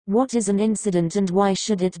What is an incident and why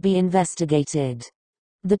should it be investigated?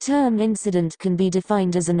 The term incident can be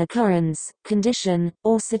defined as an occurrence, condition,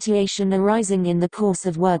 or situation arising in the course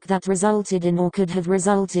of work that resulted in or could have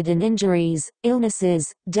resulted in injuries,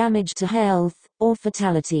 illnesses, damage to health, or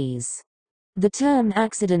fatalities. The term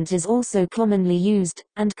accident is also commonly used,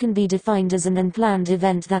 and can be defined as an unplanned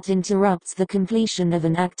event that interrupts the completion of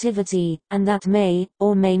an activity, and that may,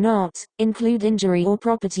 or may not, include injury or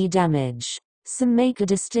property damage. Some make a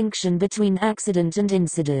distinction between accident and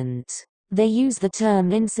incident. They use the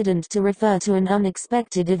term incident to refer to an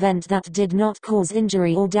unexpected event that did not cause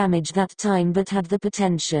injury or damage that time but had the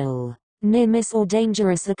potential. Near-miss or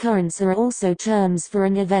dangerous occurrence are also terms for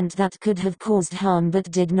an event that could have caused harm but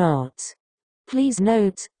did not. Please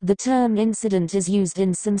note, the term incident is used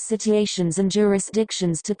in some situations and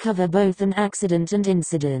jurisdictions to cover both an accident and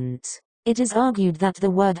incident. It is argued that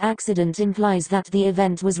the word accident implies that the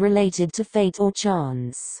event was related to fate or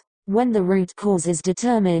chance. When the root cause is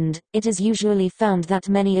determined, it is usually found that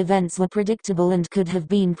many events were predictable and could have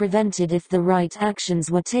been prevented if the right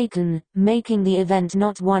actions were taken, making the event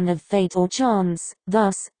not one of fate or chance.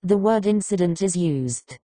 Thus, the word incident is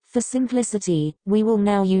used. For simplicity, we will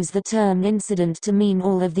now use the term incident to mean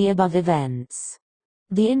all of the above events.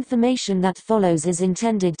 The information that follows is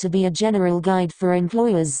intended to be a general guide for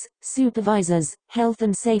employers, supervisors, health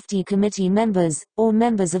and safety committee members, or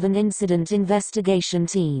members of an incident investigation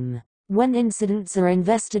team. When incidents are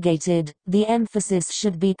investigated, the emphasis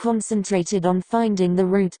should be concentrated on finding the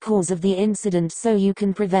root cause of the incident so you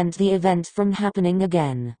can prevent the event from happening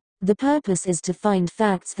again. The purpose is to find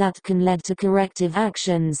facts that can lead to corrective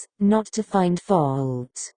actions, not to find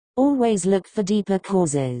fault. Always look for deeper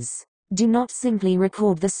causes. Do not simply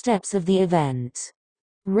record the steps of the event.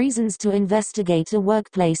 Reasons to investigate a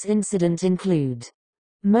workplace incident include: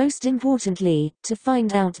 most importantly, to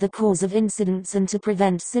find out the cause of incidents and to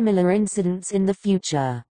prevent similar incidents in the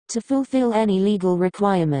future, to fulfill any legal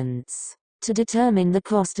requirements, to determine the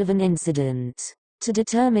cost of an incident, to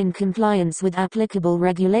determine compliance with applicable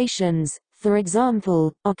regulations, for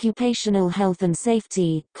example, occupational health and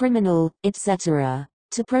safety, criminal, etc.,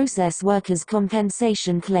 to process workers'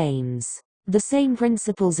 compensation claims. The same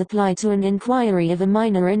principles apply to an inquiry of a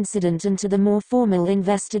minor incident and to the more formal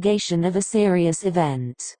investigation of a serious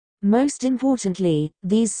event. Most importantly,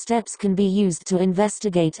 these steps can be used to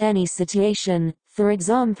investigate any situation, for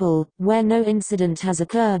example, where no incident has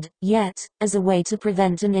occurred yet, as a way to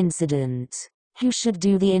prevent an incident. Who should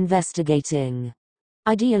do the investigating?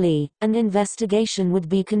 Ideally, an investigation would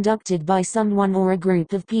be conducted by someone or a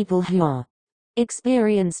group of people who are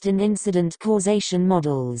experienced in incident causation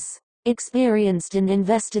models, experienced in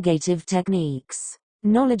investigative techniques,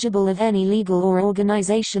 knowledgeable of any legal or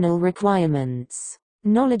organizational requirements,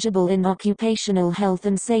 knowledgeable in occupational health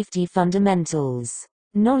and safety fundamentals,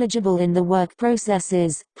 knowledgeable in the work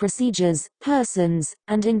processes, procedures, persons,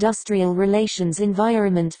 and industrial relations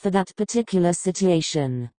environment for that particular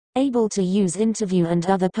situation. Able to use interview and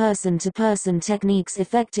other person-to-person techniques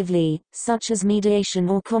effectively, such as mediation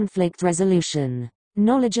or conflict resolution.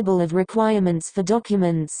 Knowledgeable of requirements for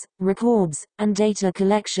documents, records, and data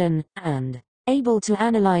collection, and able to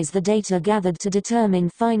analyze the data gathered to determine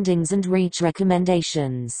findings and reach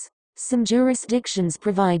recommendations. Some jurisdictions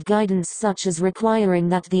provide guidance such as requiring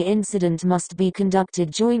that the incident must be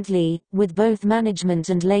conducted jointly, with both management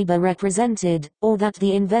and labor represented, or that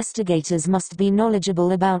the investigators must be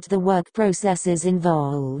knowledgeable about the work processes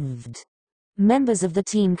involved. Members of the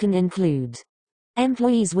team can include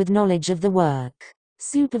employees with knowledge of the work,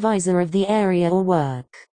 supervisor of the area or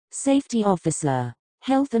work, safety officer,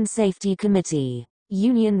 health and safety committee,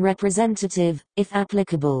 union representative, if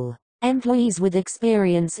applicable, employees with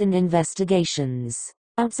experience in investigations,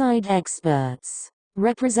 outside experts,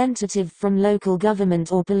 representative from local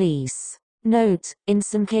government or police. Note, in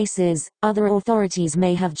some cases, other authorities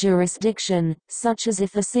may have jurisdiction, such as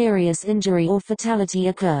if a serious injury or fatality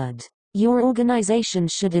occurred. Your organization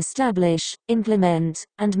should establish, implement,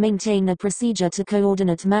 and maintain a procedure to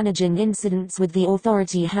coordinate managing incidents with the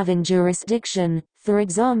authority having jurisdiction, for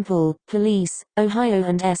example, police, Ohio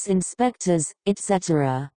and S inspectors,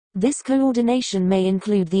 etc. This coordination may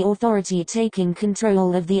include the authority taking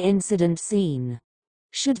control of the incident scene.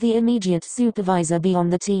 Should the immediate supervisor be on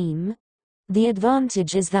the team? The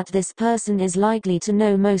advantage is that this person is likely to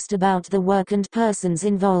know most about the work and persons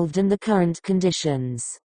involved and the current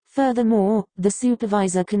conditions. Furthermore, the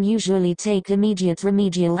supervisor can usually take immediate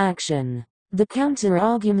remedial action. The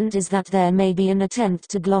counter-argument is that there may be an attempt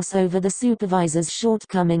to gloss over the supervisor's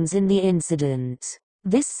shortcomings in the incident.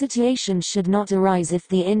 This situation should not arise if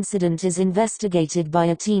the incident is investigated by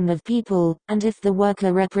a team of people, and if the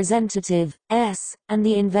worker representative, S, and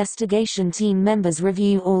the investigation team members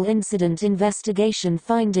review all incident investigation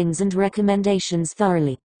findings and recommendations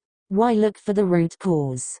thoroughly. Why look for the root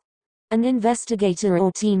cause? An investigator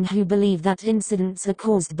or team who believe that incidents are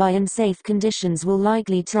caused by unsafe conditions will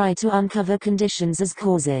likely try to uncover conditions as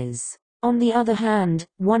causes. On the other hand,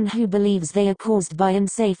 one who believes they are caused by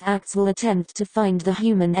unsafe acts will attempt to find the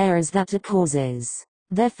human errors that are causes.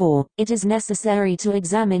 Therefore, it is necessary to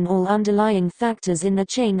examine all underlying factors in the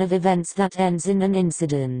chain of events that ends in an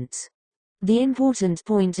incident. The important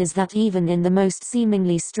point is that even in the most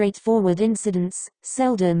seemingly straightforward incidents,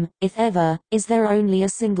 seldom, if ever, is there only a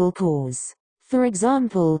single cause. For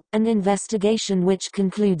example, an investigation which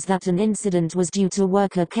concludes that an incident was due to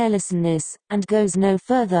worker carelessness, and goes no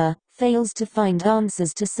further, fails to find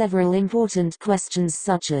answers to several important questions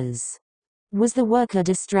such as: was the worker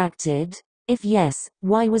distracted? If yes,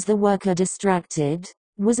 why was the worker distracted?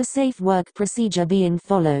 Was a safe work procedure being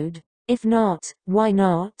followed? If not, why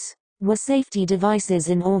not? Were safety devices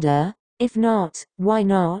in order? If not, why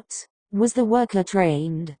not? Was the worker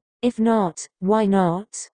trained? If not, why not?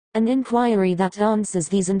 An inquiry that answers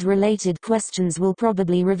these and related questions will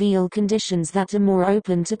probably reveal conditions that are more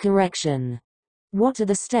open to correction. What are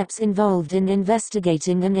the steps involved in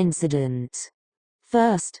investigating an incident?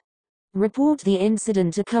 First, report the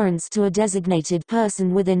incident occurrence to a designated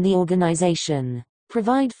person within the organization.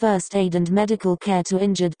 Provide first aid and medical care to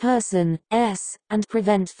injured person, S, and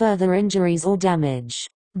prevent further injuries or damage.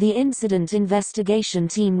 The incident investigation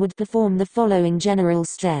team would perform the following general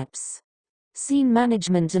steps. Scene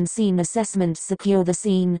management and scene assessment. Secure the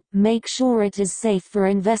scene, make sure it is safe for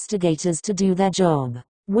investigators to do their job.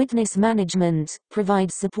 Witness management, provide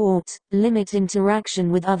support, limit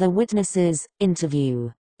interaction with other witnesses, interview.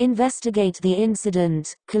 Investigate the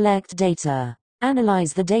incident, collect data.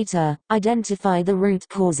 Analyze the data, identify the root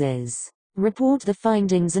causes. Report the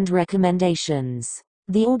findings and recommendations.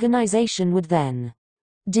 The organization would then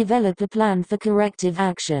develop a plan for corrective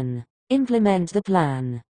action. Implement the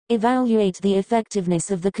plan. Evaluate the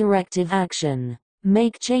effectiveness of the corrective action.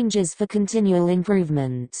 Make changes for continual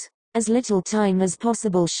improvement. As little time as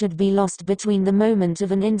possible should be lost between the moment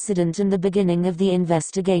of an incident and the beginning of the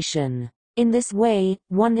investigation. In this way,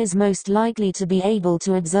 one is most likely to be able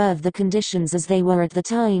to observe the conditions as they were at the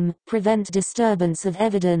time, prevent disturbance of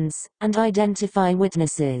evidence, and identify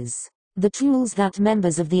witnesses. The tools that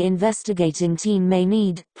members of the investigating team may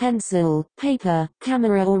need, pencil, paper,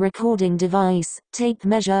 camera or recording device, tape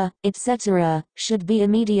measure, etc., should be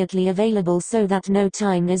immediately available so that no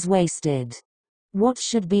time is wasted. What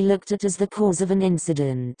should be looked at as the cause of an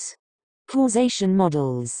incident? Causation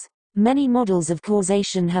models. Many models of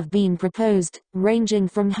causation have been proposed, ranging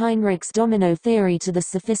from Heinrich's domino theory to the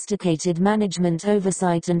sophisticated management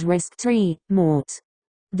oversight and risk tree, MORT.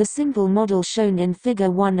 The simple model shown in Figure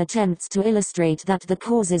 1 attempts to illustrate that the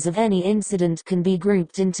causes of any incident can be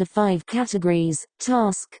grouped into 5 categories: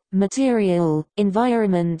 task, material,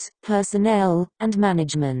 environment, personnel, and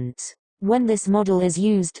management. When this model is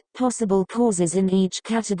used, possible causes in each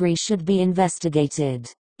category should be investigated.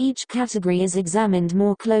 Each category is examined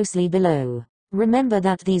more closely below. Remember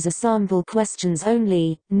that these are sample questions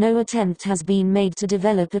only, no attempt has been made to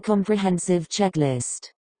develop a comprehensive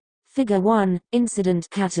checklist. Figure 1, Incident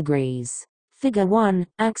Categories. Figure 1,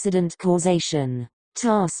 Accident Causation.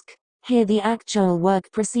 Task. Here the actual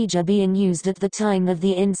work procedure being used at the time of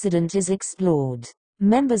the incident is explored.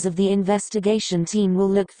 Members of the investigation team will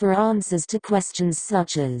look for answers to questions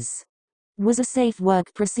such as: was a safe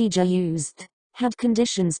work procedure used? Had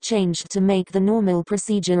conditions changed to make the normal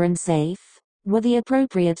procedure unsafe? Were the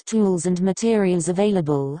appropriate tools and materials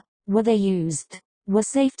available? Were they used? Were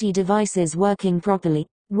safety devices working properly?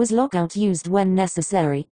 Was lockout used when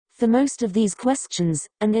necessary? For most of these questions,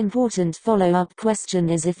 an important follow-up question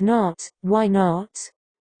is: if not, why not?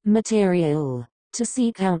 Material. To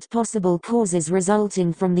seek out possible causes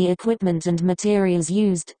resulting from the equipment and materials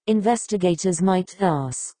used, investigators might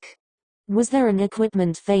ask: was there an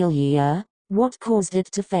equipment failure? What caused it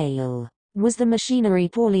to fail? Was the machinery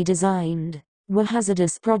poorly designed? Were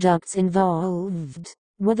hazardous products involved?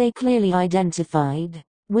 Were they clearly identified?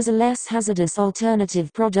 Was a less hazardous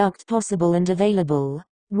alternative product possible and available?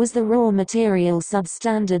 Was the raw material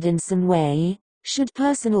substandard in some way? Should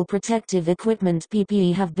personal protective equipment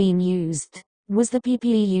PPE have been used? Was the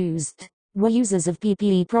PPE used? Were users of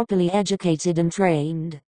PPE properly educated and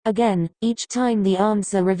trained? Again, each time the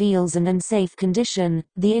answer reveals an unsafe condition,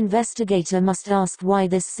 the investigator must ask why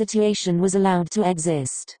this situation was allowed to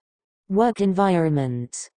exist. Work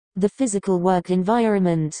environment. The physical work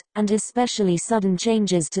environment, and especially sudden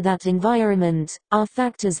changes to that environment, are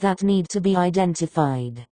factors that need to be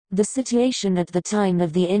identified. The situation at the time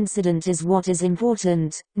of the incident is what is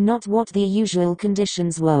important, not what the usual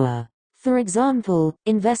conditions were. For example,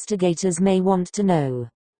 investigators may want to know: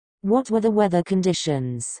 what were the weather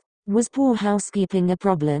conditions? Was poor housekeeping a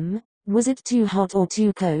problem? Was it too hot or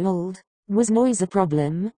too cold? Was noise a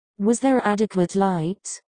problem? Was there adequate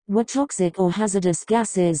light? Were toxic or hazardous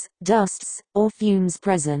gases, dusts, or fumes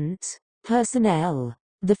present? Personnel.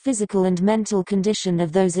 The physical and mental condition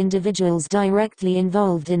of those individuals directly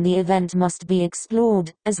involved in the event must be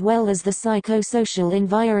explored, as well as the psychosocial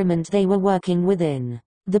environment they were working within.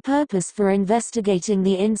 The purpose for investigating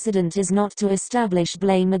the incident is not to establish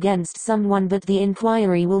blame against someone, but the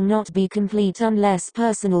inquiry will not be complete unless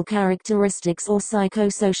personal characteristics or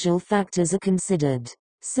psychosocial factors are considered.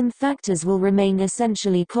 Some factors will remain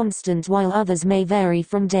essentially constant while others may vary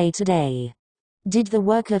from day to day. Did the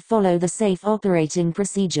worker follow the safe operating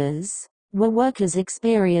procedures? Were workers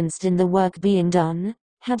experienced in the work being done?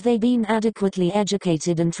 Had they been adequately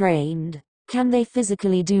educated and trained? Can they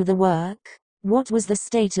physically do the work? What was the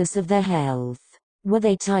status of their health? Were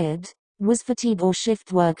they tired? Was fatigue or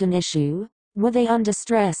shift work an issue? Were they under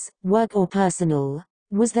stress, work or personal?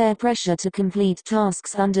 Was there pressure to complete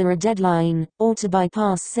tasks under a deadline, or to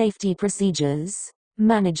bypass safety procedures?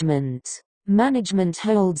 Management. Management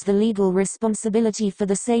holds the legal responsibility for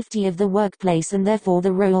the safety of the workplace, and therefore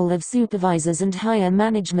the role of supervisors and higher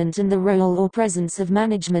management and the role or presence of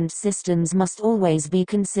management systems must always be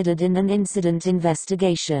considered in an incident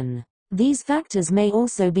investigation. These factors may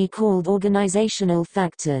also be called organizational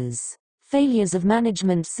factors. Failures of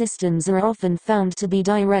management systems are often found to be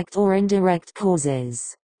direct or indirect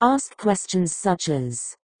causes. Ask questions such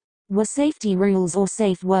as: were safety rules or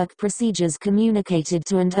safe work procedures communicated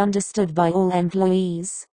to and understood by all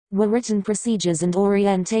employees? Were written procedures and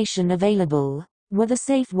orientation available? Were the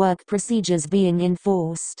safe work procedures being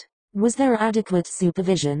enforced? Was there adequate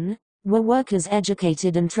supervision? Were workers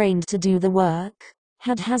educated and trained to do the work?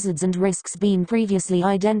 Had hazards and risks been previously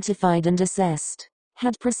identified and assessed?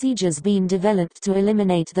 Had procedures been developed to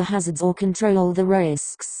eliminate the hazards or control the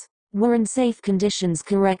risks? Were unsafe conditions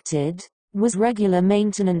corrected? Was regular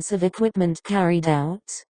maintenance of equipment carried out?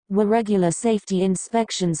 Were regular safety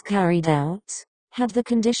inspections carried out? Had the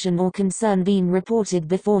condition or concern been reported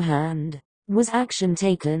beforehand? Was action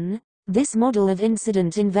taken? This model of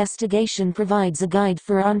incident investigation provides a guide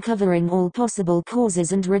for uncovering all possible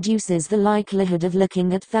causes and reduces the likelihood of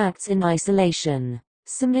looking at facts in isolation.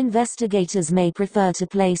 Some investigators may prefer to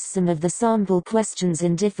place some of the sample questions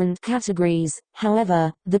in different categories.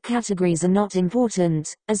 However, the categories are not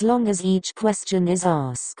important, as long as each question is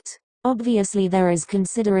asked. Obviously, there is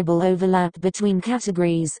considerable overlap between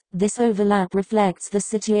categories. This overlap reflects the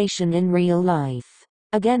situation in real life.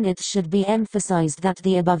 Again, it should be emphasized that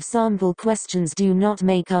the above sample questions do not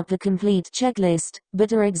make up a complete checklist,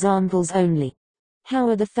 but are examples only. How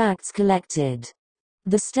are the facts collected?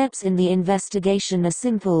 The steps in the investigation are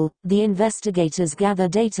simple. The investigators gather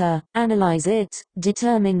data, analyze it,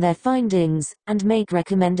 determine their findings, and make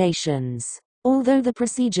recommendations. Although the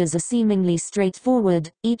procedures are seemingly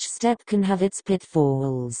straightforward, each step can have its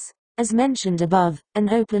pitfalls. As mentioned above, an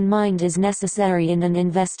open mind is necessary in an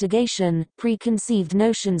investigation. Preconceived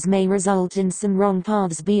notions may result in some wrong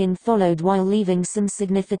paths being followed while leaving some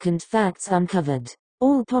significant facts uncovered.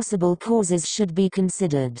 All possible causes should be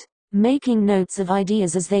considered. Making notes of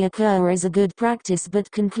ideas as they occur is a good practice, but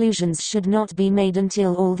conclusions should not be made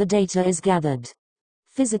until all the data is gathered.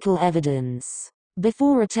 Physical evidence.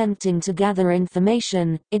 Before attempting to gather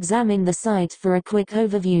information, examine the site for a quick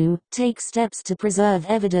overview, take steps to preserve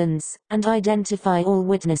evidence, and identify all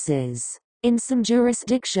witnesses. In some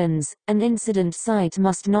jurisdictions, an incident site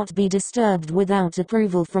must not be disturbed without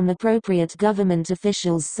approval from appropriate government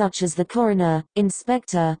officials such as the coroner,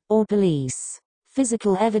 inspector, or police.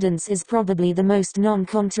 Physical evidence is probably the most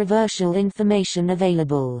non-controversial information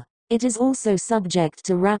available. It is also subject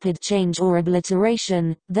to rapid change or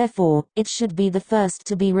obliteration, therefore, it should be the first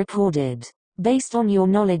to be recorded. Based on your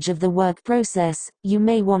knowledge of the work process, you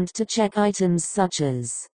may want to check items such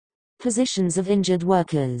as positions of injured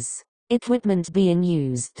workers, equipment being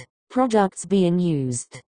used, products being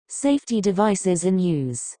used, safety devices in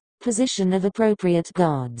use, position of appropriate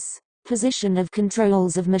guards, position of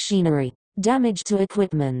controls of machinery, damage to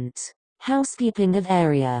equipment, housekeeping of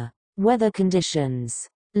area, weather conditions,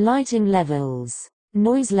 lighting levels,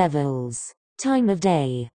 noise levels, time of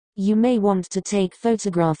day. You may want to take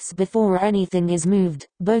photographs before anything is moved,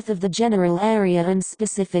 both of the general area and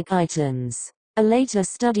specific items. A later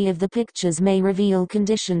study of the pictures may reveal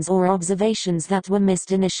conditions or observations that were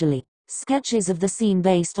missed initially. Sketches of the scene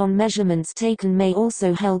based on measurements taken may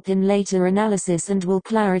also help in later analysis and will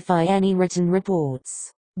clarify any written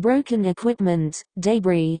reports. Broken equipment,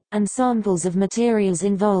 debris, and samples of materials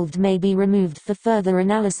involved may be removed for further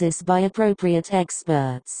analysis by appropriate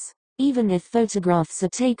experts. Even if photographs are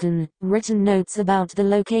taken, written notes about the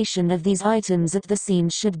location of these items at the scene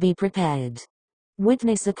should be prepared.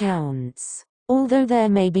 Witness accounts. Although there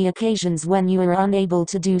may be occasions when you are unable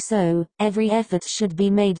to do so, every effort should be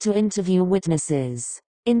made to interview witnesses.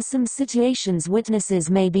 In some situations, witnesses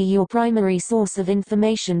may be your primary source of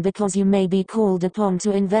information because you may be called upon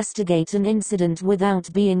to investigate an incident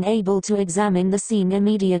without being able to examine the scene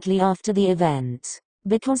immediately after the event.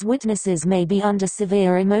 Because witnesses may be under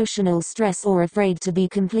severe emotional stress or afraid to be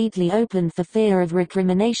completely open for fear of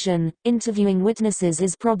recrimination, interviewing witnesses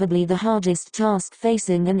is probably the hardest task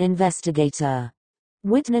facing an investigator.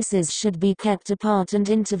 Witnesses should be kept apart and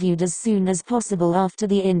interviewed as soon as possible after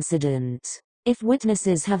the incident. If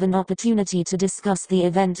witnesses have an opportunity to discuss the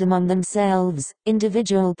event among themselves,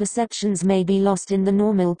 individual perceptions may be lost in the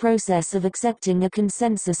normal process of accepting a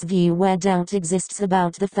consensus view where doubt exists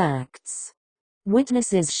about the facts.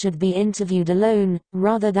 Witnesses should be interviewed alone,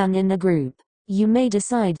 rather than in a group. You may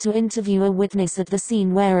decide to interview a witness at the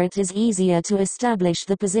scene where it is easier to establish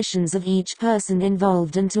the positions of each person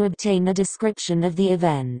involved and to obtain a description of the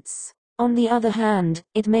events. On the other hand,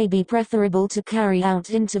 it may be preferable to carry out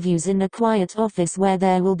interviews in a quiet office where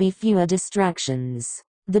there will be fewer distractions.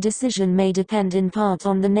 The decision may depend in part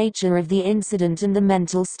on the nature of the incident and the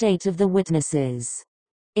mental state of the witnesses.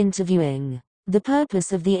 Interviewing. The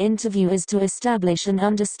purpose of the interview is to establish an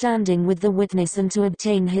understanding with the witness and to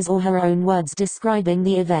obtain his or her own words describing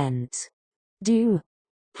the event. Do.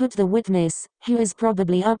 Put the witness, who is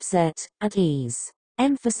probably upset, at ease.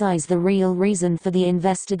 Emphasize the real reason for the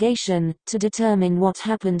investigation, to determine what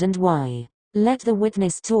happened and why. Let the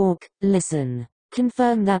witness talk, listen.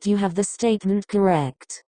 Confirm that you have the statement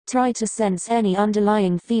correct. Try to sense any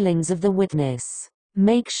underlying feelings of the witness.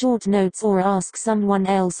 Make short notes or ask someone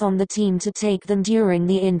else on the team to take them during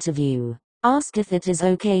the interview. Ask if it is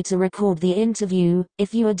okay to record the interview,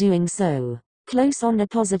 if you are doing so. Close on a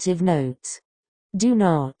positive note. Do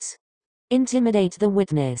not intimidate the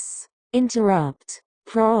witness. Interrupt.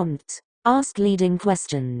 Prompt. Ask leading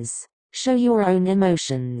questions. Show your own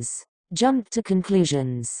emotions. Jump to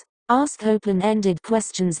conclusions. Ask open-ended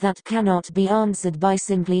questions that cannot be answered by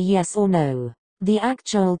simply yes or no. The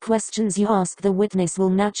actual questions you ask the witness will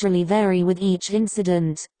naturally vary with each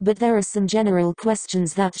incident, but there are some general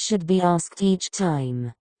questions that should be asked each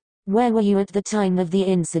time. Where were you at the time of the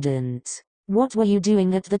incident? What were you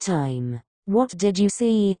doing at the time? What did you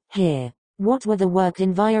see, hear? What were the work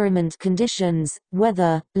environment conditions,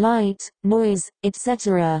 weather, light, noise,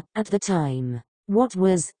 etc., at the time? What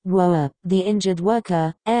were the injured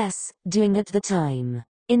worker, doing at the time?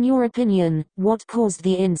 In your opinion, what caused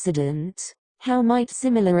the incident? How might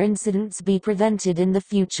similar incidents be prevented in the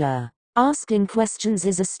future? Asking questions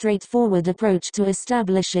is a straightforward approach to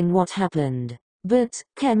establishing what happened. But,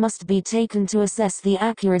 care must be taken to assess the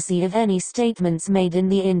accuracy of any statements made in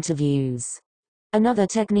the interviews. Another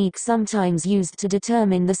technique sometimes used to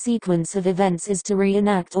determine the sequence of events is to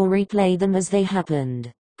reenact or replay them as they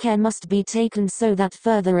happened. Care must be taken so that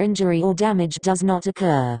further injury or damage does not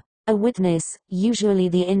occur. A witness, usually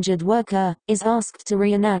the injured worker, is asked to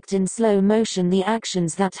reenact in slow motion the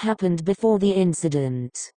actions that happened before the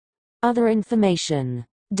incident. Other information.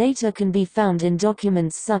 Data can be found in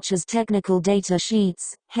documents such as technical data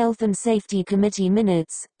sheets, health and safety committee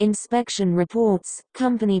minutes, inspection reports,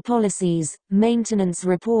 company policies, maintenance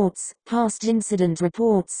reports, past incident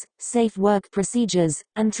reports, safe work procedures,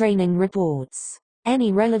 and training reports.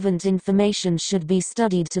 Any relevant information should be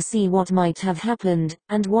studied to see what might have happened,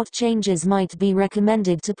 and what changes might be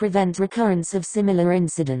recommended to prevent recurrence of similar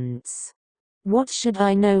incidents. What should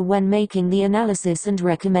I know when making the analysis and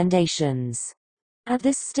recommendations? At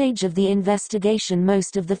this stage of the investigation,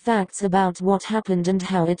 most of the facts about what happened and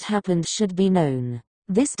how it happened should be known.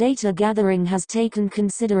 This data gathering has taken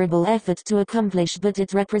considerable effort to accomplish, but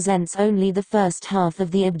it represents only the first half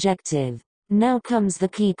of the objective. Now comes the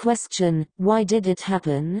key question: why did it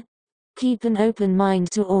happen? Keep an open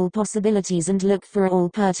mind to all possibilities and look for all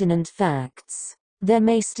pertinent facts. There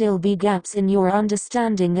may still be gaps in your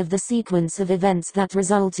understanding of the sequence of events that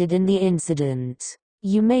resulted in the incident.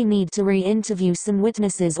 You may need to re-interview some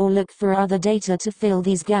witnesses or look for other data to fill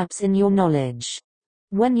these gaps in your knowledge.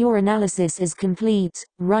 When your analysis is complete,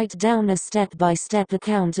 write down a step-by-step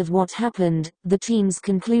account of what happened, the team's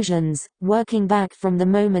conclusions, working back from the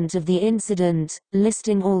moment of the incident,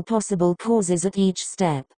 listing all possible causes at each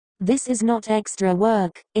step. This is not extra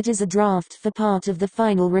work, it is a draft for part of the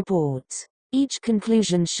final report. Each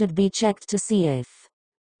conclusion should be checked to see if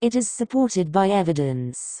it is supported by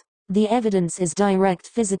evidence. The evidence is direct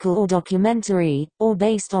physical or documentary, or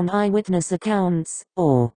based on eyewitness accounts,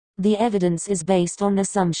 or the evidence is based on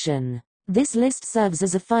assumption. This list serves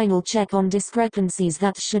as a final check on discrepancies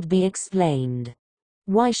that should be explained.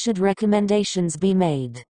 Why should recommendations be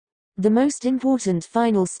made? The most important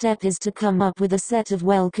final step is to come up with a set of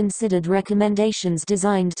well-considered recommendations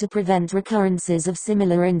designed to prevent recurrences of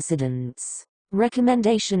similar incidents.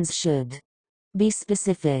 Recommendations should be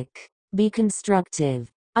specific, be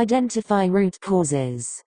constructive, identify root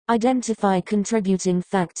causes, identify contributing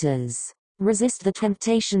factors. Resist the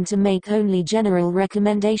temptation to make only general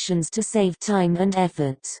recommendations to save time and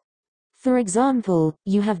effort. For example,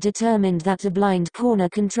 you have determined that a blind corner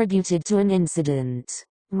contributed to an incident.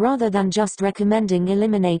 Rather than just recommending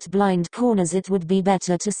eliminate blind corners, it would be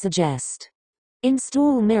better to suggest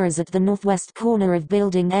install mirrors at the northwest corner of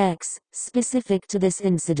building X, specific to this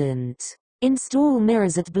incident. Install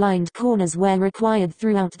mirrors at blind corners where required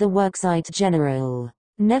throughout the worksite. General.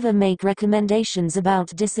 Never make recommendations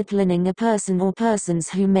about disciplining a person or persons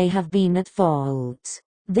who may have been at fault.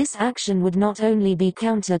 This action would not only be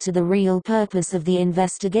counter to the real purpose of the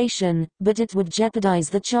investigation, but it would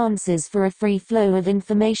jeopardize the chances for a free flow of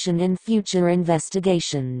information in future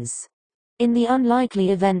investigations. In the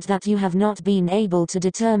unlikely event that you have not been able to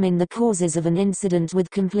determine the causes of an incident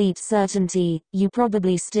with complete certainty, you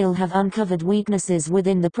probably still have uncovered weaknesses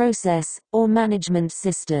within the process or management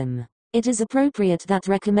system. It is appropriate that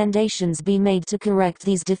recommendations be made to correct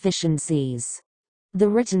these deficiencies. The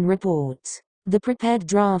written report. The prepared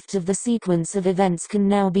draft of the sequence of events can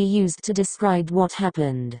now be used to describe what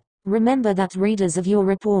happened. Remember that readers of your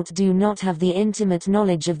report do not have the intimate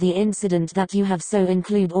knowledge of the incident that you have, so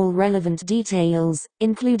include all relevant details,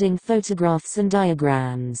 including photographs and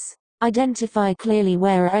diagrams. Identify clearly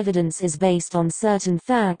where evidence is based on certain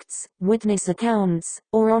facts, witness accounts,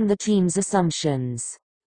 or on the team's assumptions.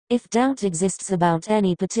 If doubt exists about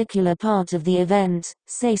any particular part of the event,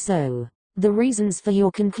 say so. The reasons for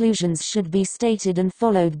your conclusions should be stated and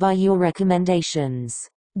followed by your recommendations.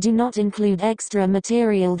 Do not include extra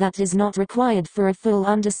material that is not required for a full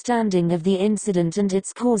understanding of the incident and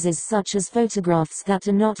its causes, such as photographs that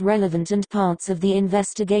are not relevant and parts of the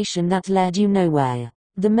investigation that led you nowhere.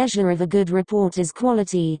 The measure of a good report is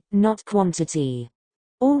quality, not quantity.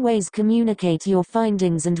 Always communicate your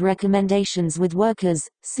findings and recommendations with workers,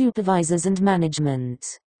 supervisors and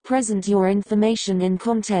management. Present your information in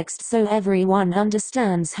context so everyone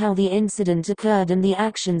understands how the incident occurred and the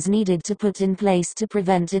actions needed to put in place to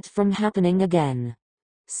prevent it from happening again.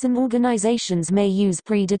 Some organizations may use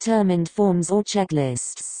predetermined forms or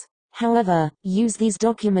checklists. However, use these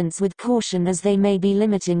documents with caution as they may be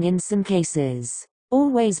limiting in some cases.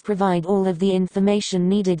 Always provide all of the information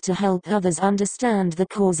needed to help others understand the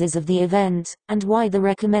causes of the event, and why the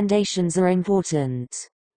recommendations are important.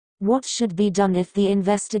 What should be done if the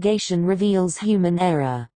investigation reveals human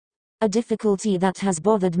error? A difficulty that has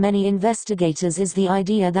bothered many investigators is the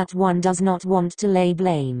idea that one does not want to lay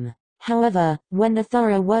blame. However, when a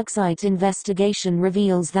thorough worksite investigation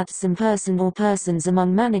reveals that some person or persons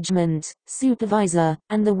among management, supervisor,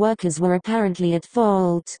 and the workers were apparently at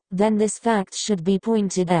fault, then this fact should be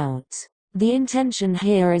pointed out. The intention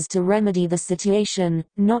here is to remedy the situation,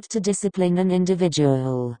 not to discipline an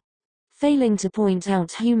individual. Failing to point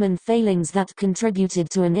out human failings that contributed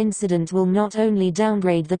to an incident will not only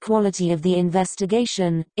downgrade the quality of the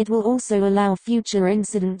investigation, it will also allow future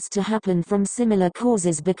incidents to happen from similar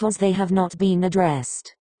causes because they have not been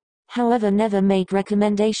addressed. However, never make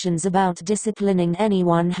recommendations about disciplining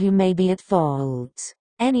anyone who may be at fault.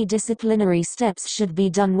 Any disciplinary steps should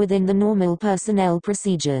be done within the normal personnel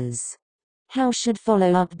procedures. How should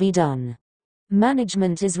follow-up be done?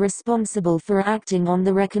 Management is responsible for acting on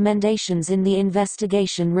the recommendations in the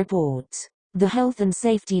investigation report. The Health and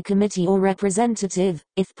Safety Committee or representative,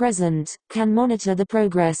 if present, can monitor the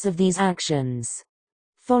progress of these actions.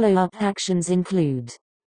 Follow-up actions include: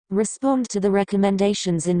 respond to the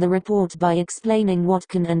recommendations in the report by explaining what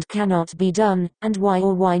can and cannot be done, and why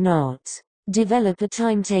or why not. Develop a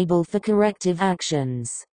timetable for corrective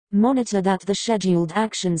actions. Monitor that the scheduled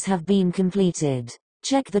actions have been completed.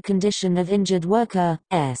 Check the condition of injured worker.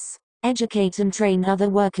 Educate and train other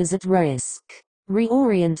workers at risk.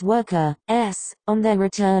 Reorient worker on their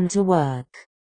return to work.